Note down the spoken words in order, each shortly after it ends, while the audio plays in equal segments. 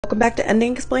Welcome back to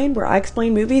Ending Explained, where I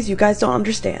explain movies you guys don't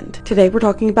understand. Today we're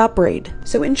talking about Braid.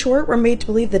 So in short, we're made to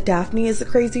believe that Daphne is the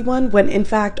crazy one, when in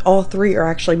fact all three are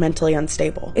actually mentally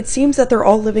unstable. It seems that they're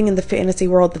all living in the fantasy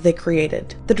world that they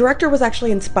created. The director was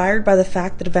actually inspired by the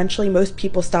fact that eventually most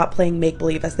people stop playing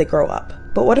make-believe as they grow up.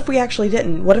 But what if we actually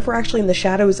didn't? What if we're actually in the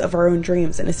shadows of our own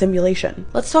dreams in a simulation?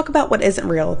 Let's talk about what isn't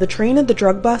real. The train and the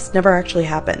drug bust never actually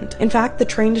happened. In fact, the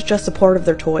train is just a part of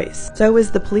their toys. So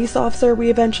is the police officer we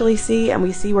eventually see, and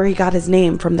we see where he got his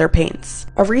name from their paints.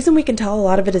 A reason we can tell a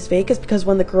lot of it is fake is because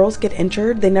when the girls get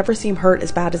injured, they never seem hurt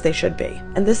as bad as they should be.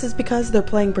 And this is because they're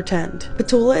playing pretend.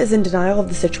 Petula is in denial of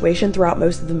the situation throughout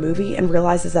most of the movie and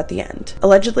realizes at the end.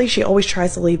 Allegedly, she always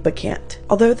tries to leave but can't.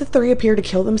 Although the three appear to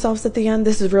kill themselves at the end,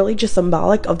 this is really just symbolic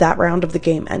of that round of the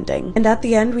game ending. And at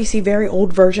the end, we see very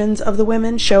old versions of the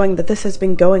women, showing that this has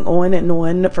been going on and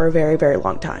on for a very, very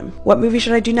long time. What movie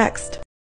should I do next?